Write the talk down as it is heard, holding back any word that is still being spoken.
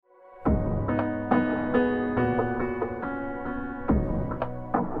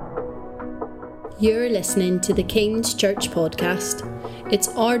You're listening to the King's Church podcast. It's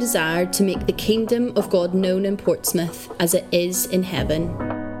our desire to make the kingdom of God known in Portsmouth as it is in heaven.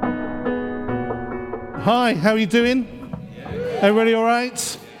 Hi, how are you doing? Everybody all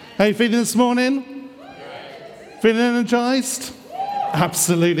right? How are you feeling this morning? Feeling energized?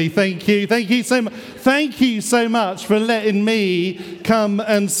 Absolutely. Thank you. Thank you so much for letting me come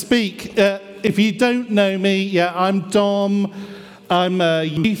and speak. If you don't know me, I'm Dom. I'm a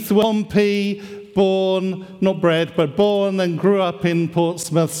youth Wompy. Born and grew up in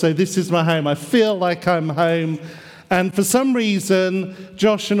Portsmouth, so this is my home. I feel like I'm home, and for some reason,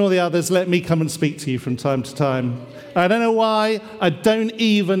 Josh and all the others let me come and speak to you from time to time. I don't know why. I don't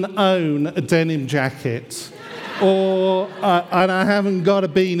even own a denim jacket, and I haven't got a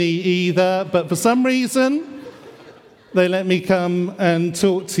beanie either, but for some reason, they let me come and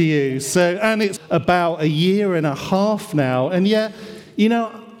talk to you. And it's about a year and a half now, and yet,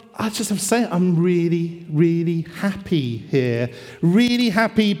 I just have to say, I'm really, really happy here. Really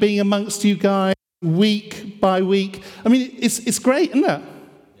happy being amongst you guys week by week. I mean, it's great, isn't it?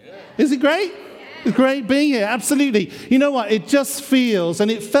 Yeah. Is it great? Yeah. It's great being here, absolutely. You know what? It just feels, and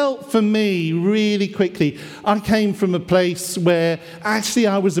it felt for me really quickly. I came from a place where actually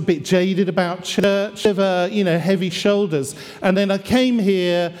I was a bit jaded about church, heavy shoulders. And then I came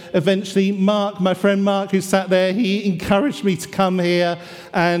here eventually. Mark, my friend Mark, who sat there, he encouraged me to come here.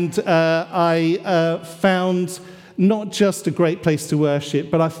 And I found not just a great place to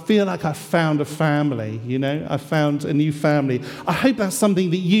worship, but I feel like I found a family, I found a new family. I hope that's something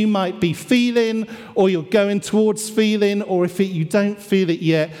that you might be feeling, or you're going towards feeling, or if you don't feel it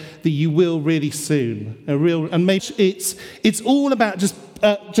yet, that you will really soon. And maybe it's all about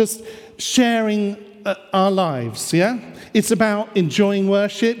just sharing our lives, yeah? It's about enjoying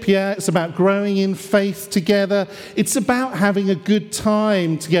worship, yeah? It's about growing in faith together. It's about having a good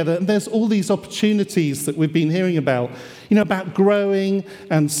time together. And there's all these opportunities that we've been hearing about, about growing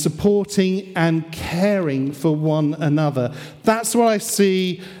and supporting and caring for one another. That's what I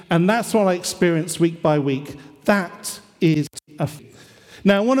see, and that's what I experience week by week. That is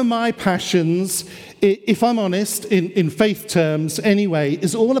Now, one of my passions, if I'm honest, in faith terms anyway,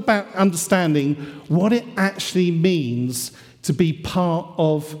 is all about understanding what it actually means to be part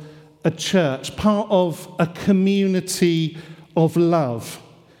of a church, part of a community of love.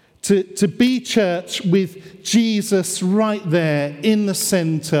 To be church with Jesus right there in the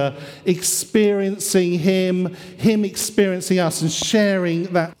center, experiencing him experiencing us and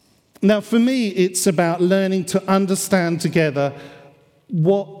sharing that. Now, for me, it's about learning to understand together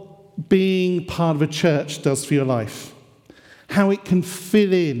what being part of a church does for your life, how it can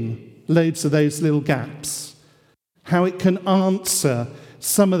fill in loads of those little gaps, how it can answer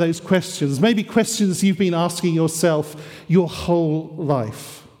some of those questions, maybe questions you've been asking yourself your whole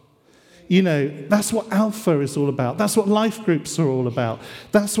life. That's what Alpha is all about. That's what life groups are all about.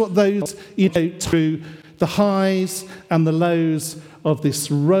 That's what those, through the highs and the lows of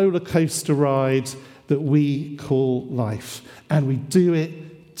this roller coaster ride that we call life. And we do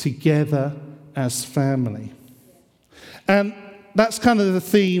it together as family. And that's kind of the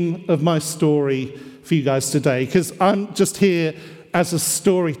theme of my story for you guys today, because I'm just here as a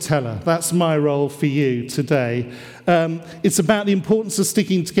storyteller. That's my role for you today. It's about the importance of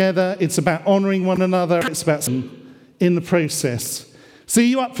sticking together. It's about honouring one another. It's about in the process. So are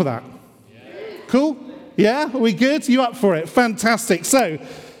you up for that? Yeah. Cool? Yeah? Are we good? You up for it? Fantastic. So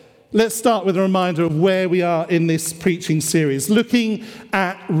let's start with a reminder of where we are in this preaching series, looking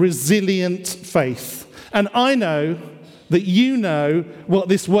at resilient faith. And I know that you know what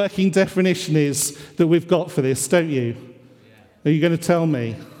this working definition is that we've got for this, don't you? Are you going to tell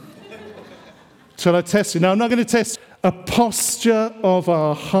me? Shall I test you? No, I'm not going to test you. A posture of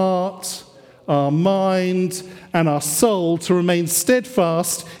our heart, our mind, and our soul to remain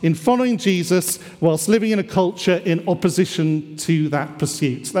steadfast in following Jesus whilst living in a culture in opposition to that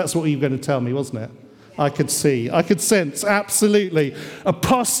pursuit. That's what you were going to tell me, wasn't it? I could sense, absolutely. A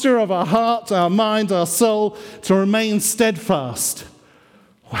posture of our heart, our mind, our soul to remain steadfast.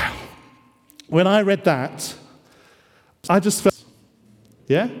 Wow. When I read that, I just felt,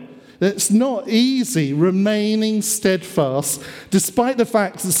 it's not easy remaining steadfast, despite the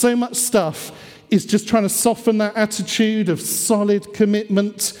fact that so much stuff is just trying to soften that attitude of solid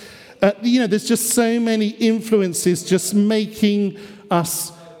commitment. There's just so many influences just making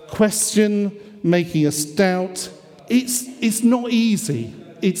us question, making us doubt. It's not easy.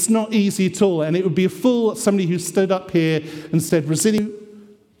 It's not easy at all. And it would be a fool, somebody who stood up here and said, resilient,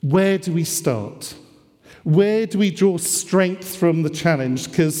 where do we start? Where do we draw strength from the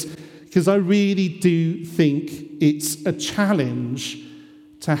challenge? Because I really do think it's a challenge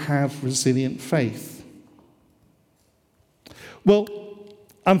to have resilient faith? Well,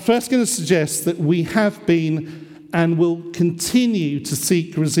 I'm first going to suggest that we have been and will continue to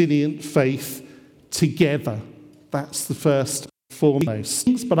seek resilient faith together. That's the first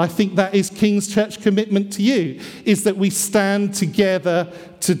foremost. But I think that is King's Church commitment to you, is that we stand together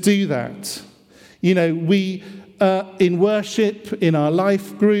to do that. You know, we in worship, in our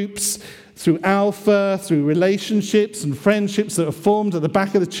life groups, through Alpha, through relationships and friendships that are formed at the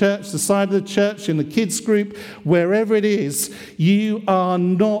back of the church, the side of the church, in the kids group, wherever it is, you are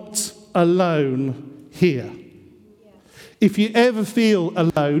not alone here. If you ever feel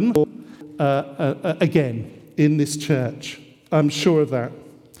alone, again, in this church, I'm sure of that.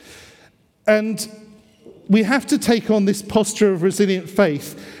 And we have to take on this posture of resilient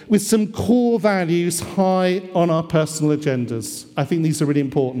faith with some core values high on our personal agendas. I think these are really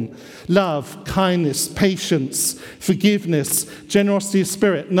important. Love, kindness, patience, forgiveness, generosity of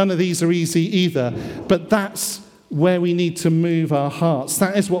spirit. None of these are easy either, but that's where we need to move our hearts.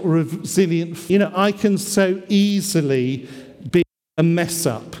 That is what resilient... You know, I can so easily be a mess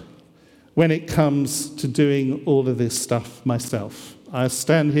up when it comes to doing all of this stuff myself. I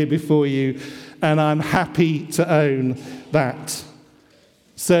stand here before you and I'm happy to own that.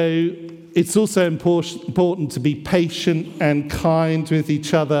 So it's also important to be patient and kind with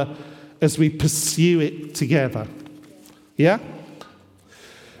each other as we pursue it together. Yeah?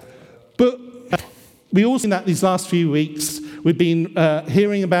 But we also, in that these last few weeks, we've been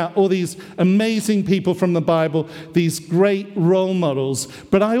hearing about all these amazing people from the Bible, these great role models.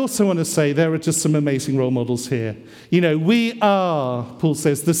 But I also want to say there are just some amazing role models here. You know, we are, Paul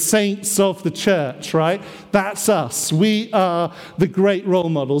says, the saints of the church, right? That's us. We are the great role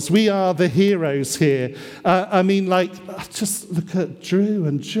models. We are the heroes here. I mean, like, just look at Drew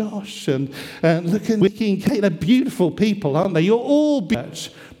and Josh and look at Vicky and Kate. They're beautiful people, aren't they? You're all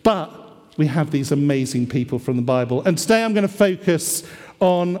church. But we have these amazing people from the Bible. And today I'm going to focus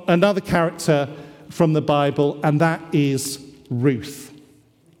on another character from the Bible, and that is Ruth.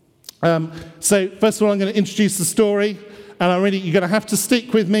 So first of all, I'm going to introduce the story, and you're going to have to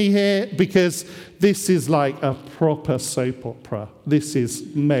stick with me here because this is like a proper soap opera. This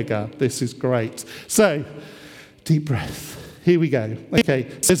is mega. This is great. So, deep breath. Here we go. Okay,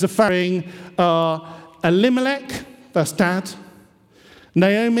 so there's a family. Elimelech, that's dad.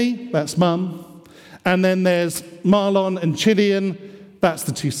 Naomi, that's mum. And then there's Mahlon and Chilion, that's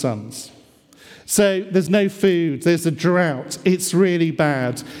the two sons. So there's no food, there's a drought, it's really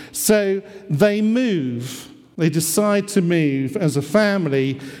bad. So they decide to move as a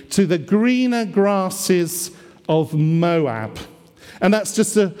family to the greener grasses of Moab. And that's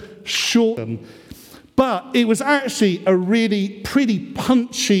just a short one. But it was actually a really pretty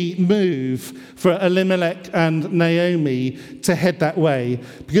punchy move for Elimelech and Naomi to head that way,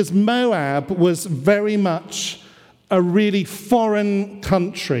 because Moab was very much a really foreign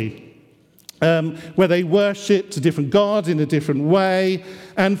country where they worshipped a different god in a different way.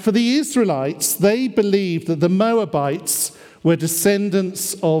 And for the Israelites, they believed that the Moabites were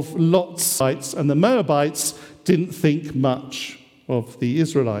descendants of Lot's, and the Moabites didn't think much of the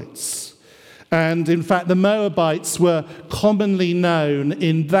Israelites. And in fact, the Moabites were commonly known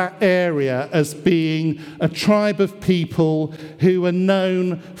in that area as being a tribe of people who were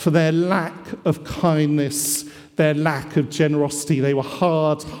known for their lack of kindness, their lack of generosity. They were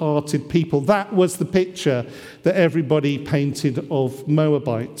hard-hearted people. That was the picture that everybody painted of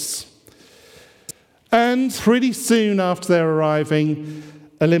Moabites. And pretty soon after their arriving,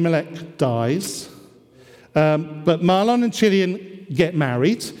 Elimelech dies. But Mahlon and Chilion get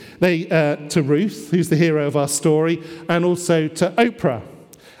married to Ruth, who's the hero of our story, and also to Oprah,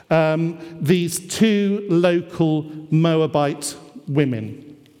 these two local Moabite women.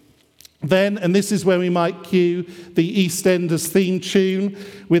 Then, and this is where we might cue the EastEnders theme tune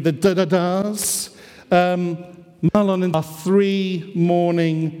with the da-da-das, Mahlon and are three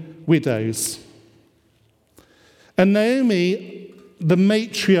mourning widows. And Naomi, the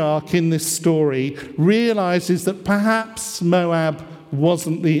matriarch in this story, realizes that perhaps Moab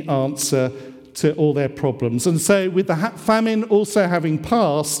wasn't the answer to all their problems. And so with the famine also having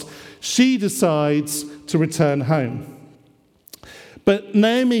passed, she decides to return home. But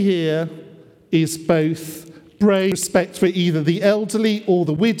Naomi here is both brave respect for either the elderly or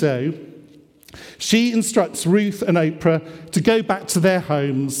the widow. She instructs Ruth and Oprah to go back to their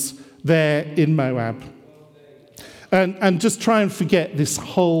homes there in Moab. And just try and forget this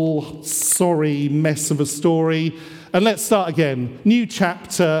whole sorry mess of a story. And let's start again. New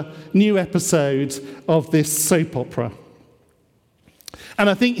chapter, new episode of this soap opera. And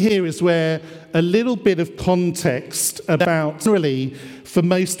I think here is where a little bit of context about, really, for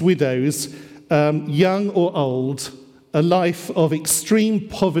most widows, young or old, a life of extreme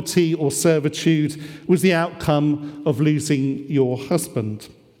poverty or servitude was the outcome of losing your husband.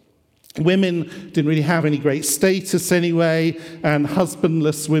 Women didn't really have any great status anyway, and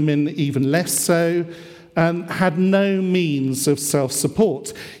husbandless women even less so, and had no means of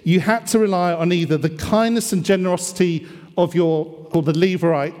self-support. You had to rely on either the kindness and generosity of the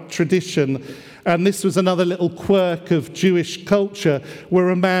Levirate tradition, and this was another little quirk of Jewish culture where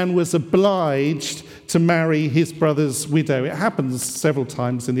a man was obliged to marry his brother's widow. It happens several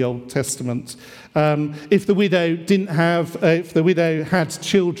times in the Old Testament. If the widow had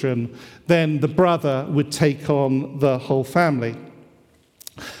children, then the brother would take on the whole family.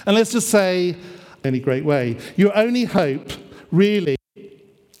 And let's just say, in any great way, your only hope really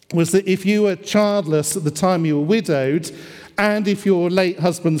was that if you were childless at the time you were widowed, and if your late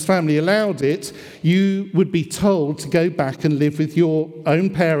husband's family allowed it, you would be told to go back and live with your own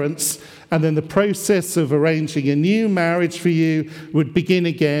parents, and then the process of arranging a new marriage for you would begin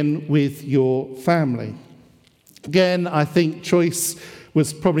again with your family. Again, I think choice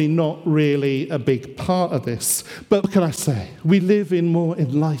was probably not really a big part of this. But what can I say? We live in more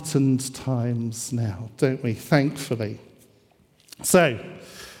enlightened times now, don't we? Thankfully. So,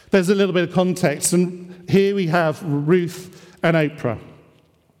 there's a little bit of context, and here we have Ruth and Oprah.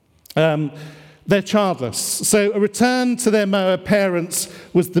 They're childless, so a return to their Moab parents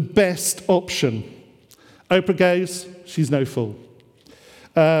was the best option. Oprah goes, she's no fool.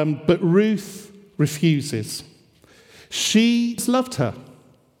 But Ruth refuses. She loved her,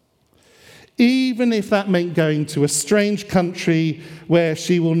 even if that meant going to a strange country where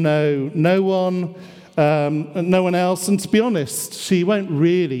she will know no one else. And to be honest, she won't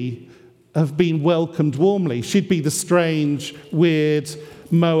really have been welcomed warmly. She'd be the strange, weird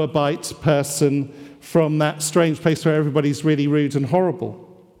Moabite person from that strange place where everybody's really rude and horrible.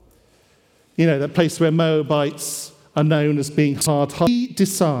 You know, that place where Moabites are known as being hard. He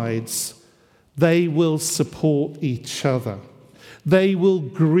decides they will support each other. They will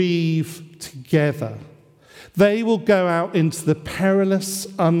grieve together. They will go out into the perilous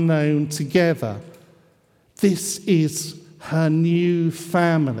unknown together. This is her new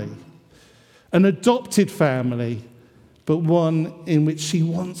family. An adopted family, but one in which she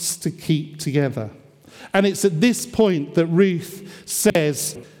wants to keep together. And it's at this point that Ruth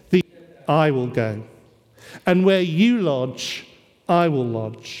says, I will go. And where you lodge, I will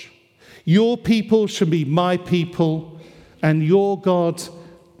lodge. Your people shall be my people, and your God,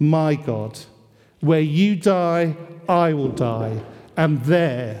 my God. Where you die, I will die, and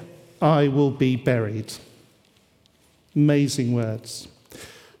there I will be buried. Amazing words.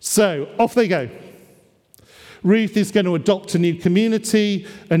 So, off they go. Ruth is going to adopt a new community,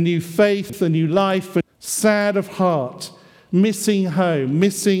 a new faith, a new life. Sad of heart, missing home,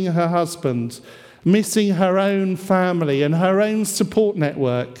 missing her husband, missing her own family and her own support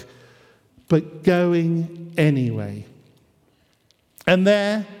network, but going anyway. And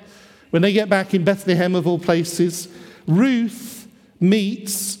there, when they get back in Bethlehem of all places, Ruth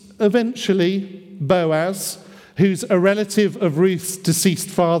meets, eventually, Boaz, who's a relative of Ruth's deceased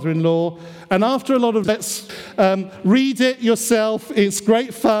father-in-law. And after a lot of let's read it yourself, it's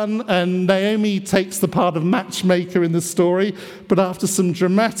great fun, and Naomi takes the part of matchmaker in the story. But after some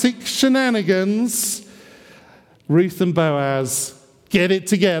dramatic shenanigans, Ruth and Boaz get it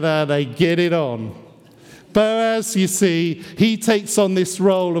together, they get it on. Boaz, you see, he takes on this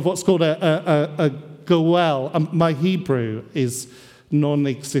role of what's called a goel. My Hebrew is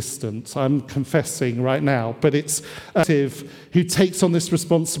non-existent, I'm confessing right now, but it's a who takes on this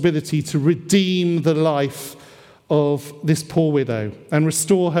responsibility to redeem the life of this poor widow and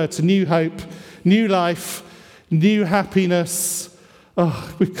restore her to new hope, new life, new happiness.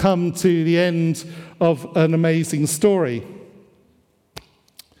 Oh, we've come to the end of an amazing story.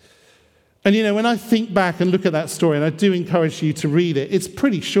 And you know, when I think back and look at that story, and I do encourage you to read it, it's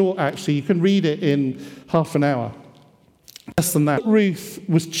pretty short actually. You can read it in half an hour. Less than that. What Ruth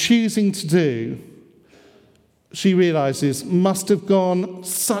was choosing to do, she realizes, must have gone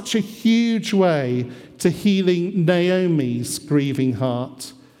such a huge way to healing Naomi's grieving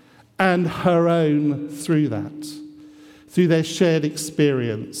heart and her own through that, through their shared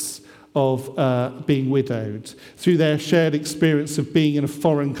experience of being widowed, through their shared experience of being in a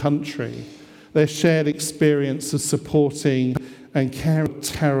foreign country, their shared experience of supporting and caring for a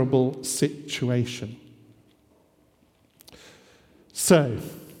terrible situation. So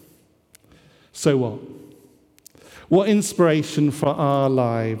what? What inspiration for our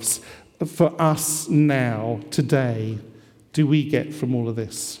lives, for us now, today, do we get from all of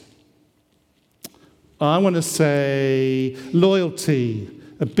this? I want to say loyalty,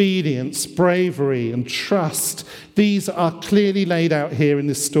 obedience, bravery, and trust. These are clearly laid out here in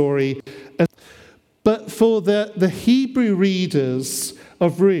this story. But for the Hebrew readers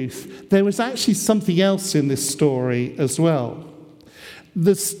of Ruth, there was actually something else in this story as well.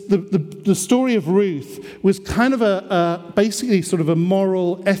 The story of Ruth was kind of basically sort of a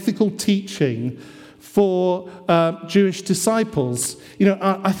moral, ethical teaching for Jewish disciples.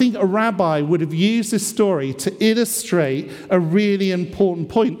 I think a rabbi would have used this story to illustrate a really important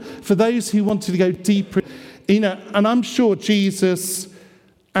point for those who wanted to go deeper. And I'm sure Jesus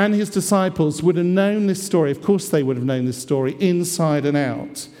and his disciples would have known this story. Of course they would have known this story inside and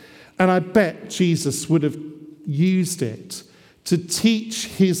out. And I bet Jesus would have used it to teach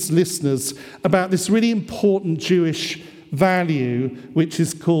his listeners about this really important Jewish value, which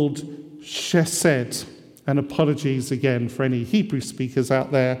is called chesed. And apologies again for any Hebrew speakers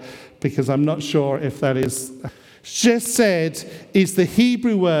out there, because I'm not sure if that is. Chesed is the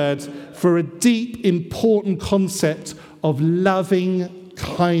Hebrew word for a deep, important concept of loving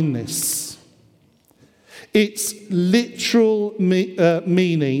kindness. Its literal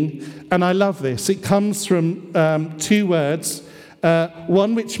meaning, and I love this, it comes from two words,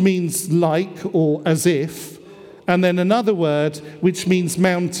 one which means like or as if, and then another word which means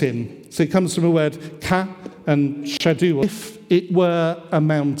mountain. So it comes from a word ka and shadu, if it were a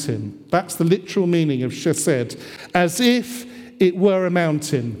mountain. That's the literal meaning of chesed, as if it were a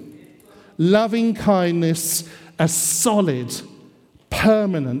mountain. Loving kindness as solid,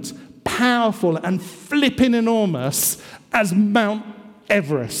 permanent, powerful, and flipping enormous as Mount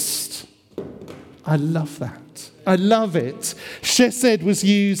Everest. I love that. I love it. Chesed was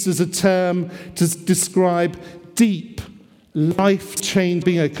used as a term to describe deep,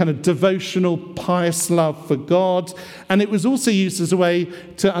 life-changing, a kind of devotional, pious love for God. And it was also used as a way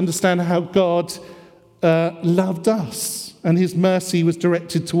to understand how God loved us, and his mercy was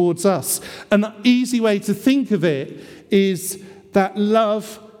directed towards us. An easy way to think of it is that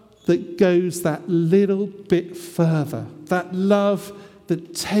love that goes that little bit further, that love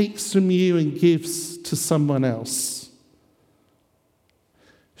that takes from you and gives to someone else.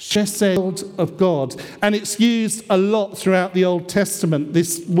 Chesed of God. And it's used a lot throughout the Old Testament,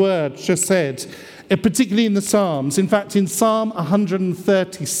 this word, chesed, particularly in the Psalms. In fact, in Psalm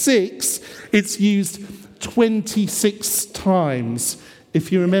 136, it's used 26 times.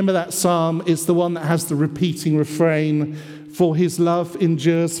 If you remember that psalm, it's the one that has the repeating refrain, for his love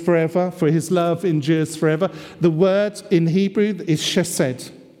endures forever, for his love endures forever. The word in Hebrew is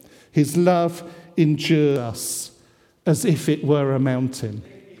chesed. His love endures us as if it were a mountain.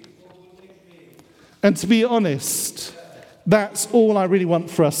 And to be honest, that's all I really want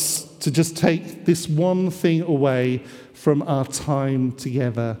for us to just take this one thing away from our time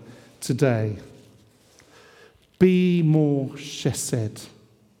together today. Be more chesed.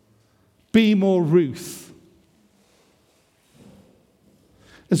 Be more Ruth.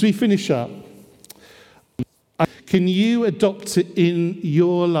 As we finish up, can you adopt it in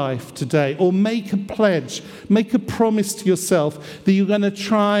your life today, or make a pledge, make a promise to yourself that you're going to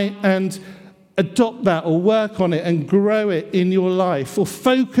try and adopt that or work on it and grow it in your life, or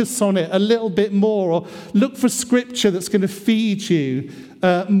focus on it a little bit more, or look for scripture that's going to feed you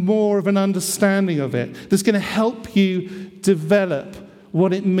more of an understanding of it, that's going to help you develop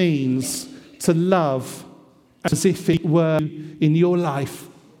what it means to love as if it were in your life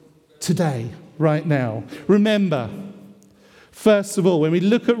today, right now. Remember, first of all, when we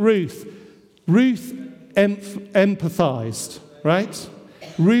look at Ruth empathized, right?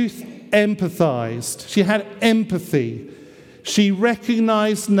 Ruth empathized. She had empathy. She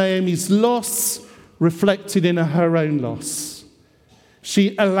recognized Naomi's loss reflected in her own loss.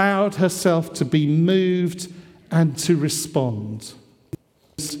 She allowed herself to be moved and to respond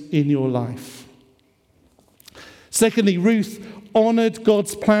in your life. Secondly, Ruth honored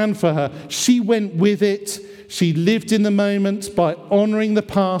God's plan for her. She went with it. She lived in the moment by honoring the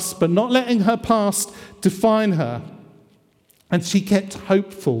past, but not letting her past define her. And she kept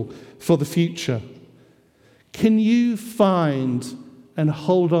hopeful for the future. Can you find and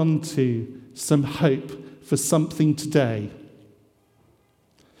hold on to some hope for something today?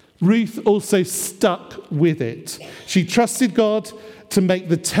 Ruth also stuck with it. She trusted God to make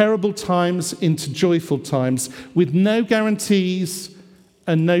the terrible times into joyful times with no guarantees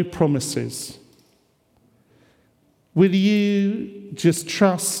and no promises. Will you just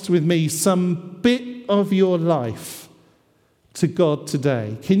trust with me some bit of your life to God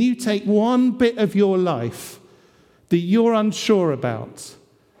today? Can you take one bit of your life that you're unsure about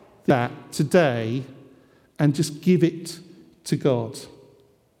that today and just give it to God.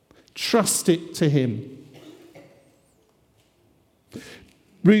 Trust it to him.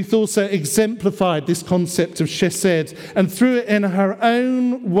 Ruth also exemplified this concept of chesed, and through it in her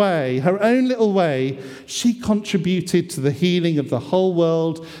own way, her own little way, she contributed to the healing of the whole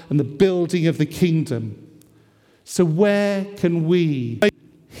world and the building of the kingdom. So where can we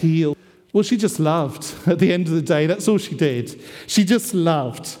heal? Well, she just loved at the end of the day. That's all she did. She just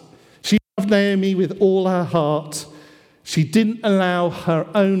loved. She loved Naomi with all her heart. She didn't allow her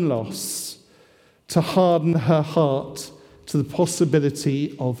own loss to harden her heart to the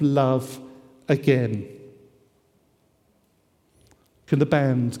possibility of love again. Can the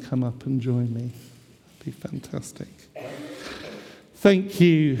band come up and join me? That'd be fantastic. Thank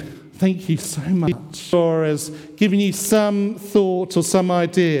you so much for us giving you some thought or some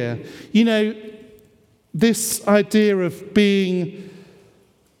idea. You know, this idea of being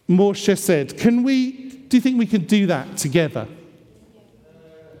more chesed, do you think we can do that together?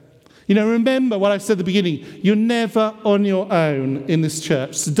 You know, remember what I said at the beginning. You're never on your own in this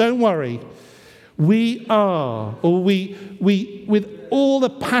church, so don't worry. We with all the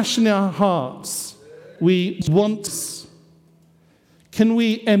passion in our hearts, we want. Can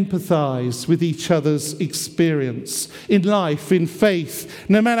we empathize with each other's experience in life, in faith,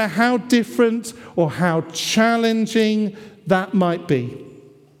 no matter how different or how challenging that might be?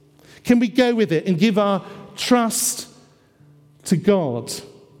 Can we go with it and give our trust to God?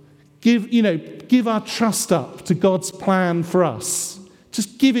 Give our trust up to God's plan for us.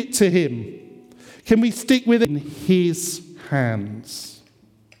 Just give it to him. Can we stick with it in his hands?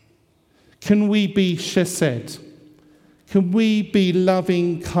 Can we be chesed? Can we be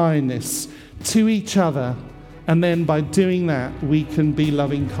loving kindness to each other? And then by doing that, we can be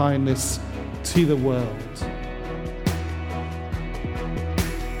loving kindness to the world.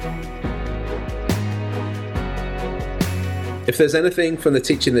 If there's anything from the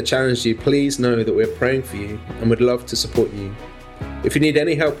teaching that challenged you, please know that we're praying for you and would love to support you. If you need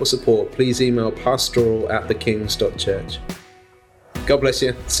any help or support, please email pastoral@thekings.church. God bless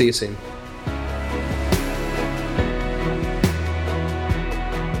you. See you soon.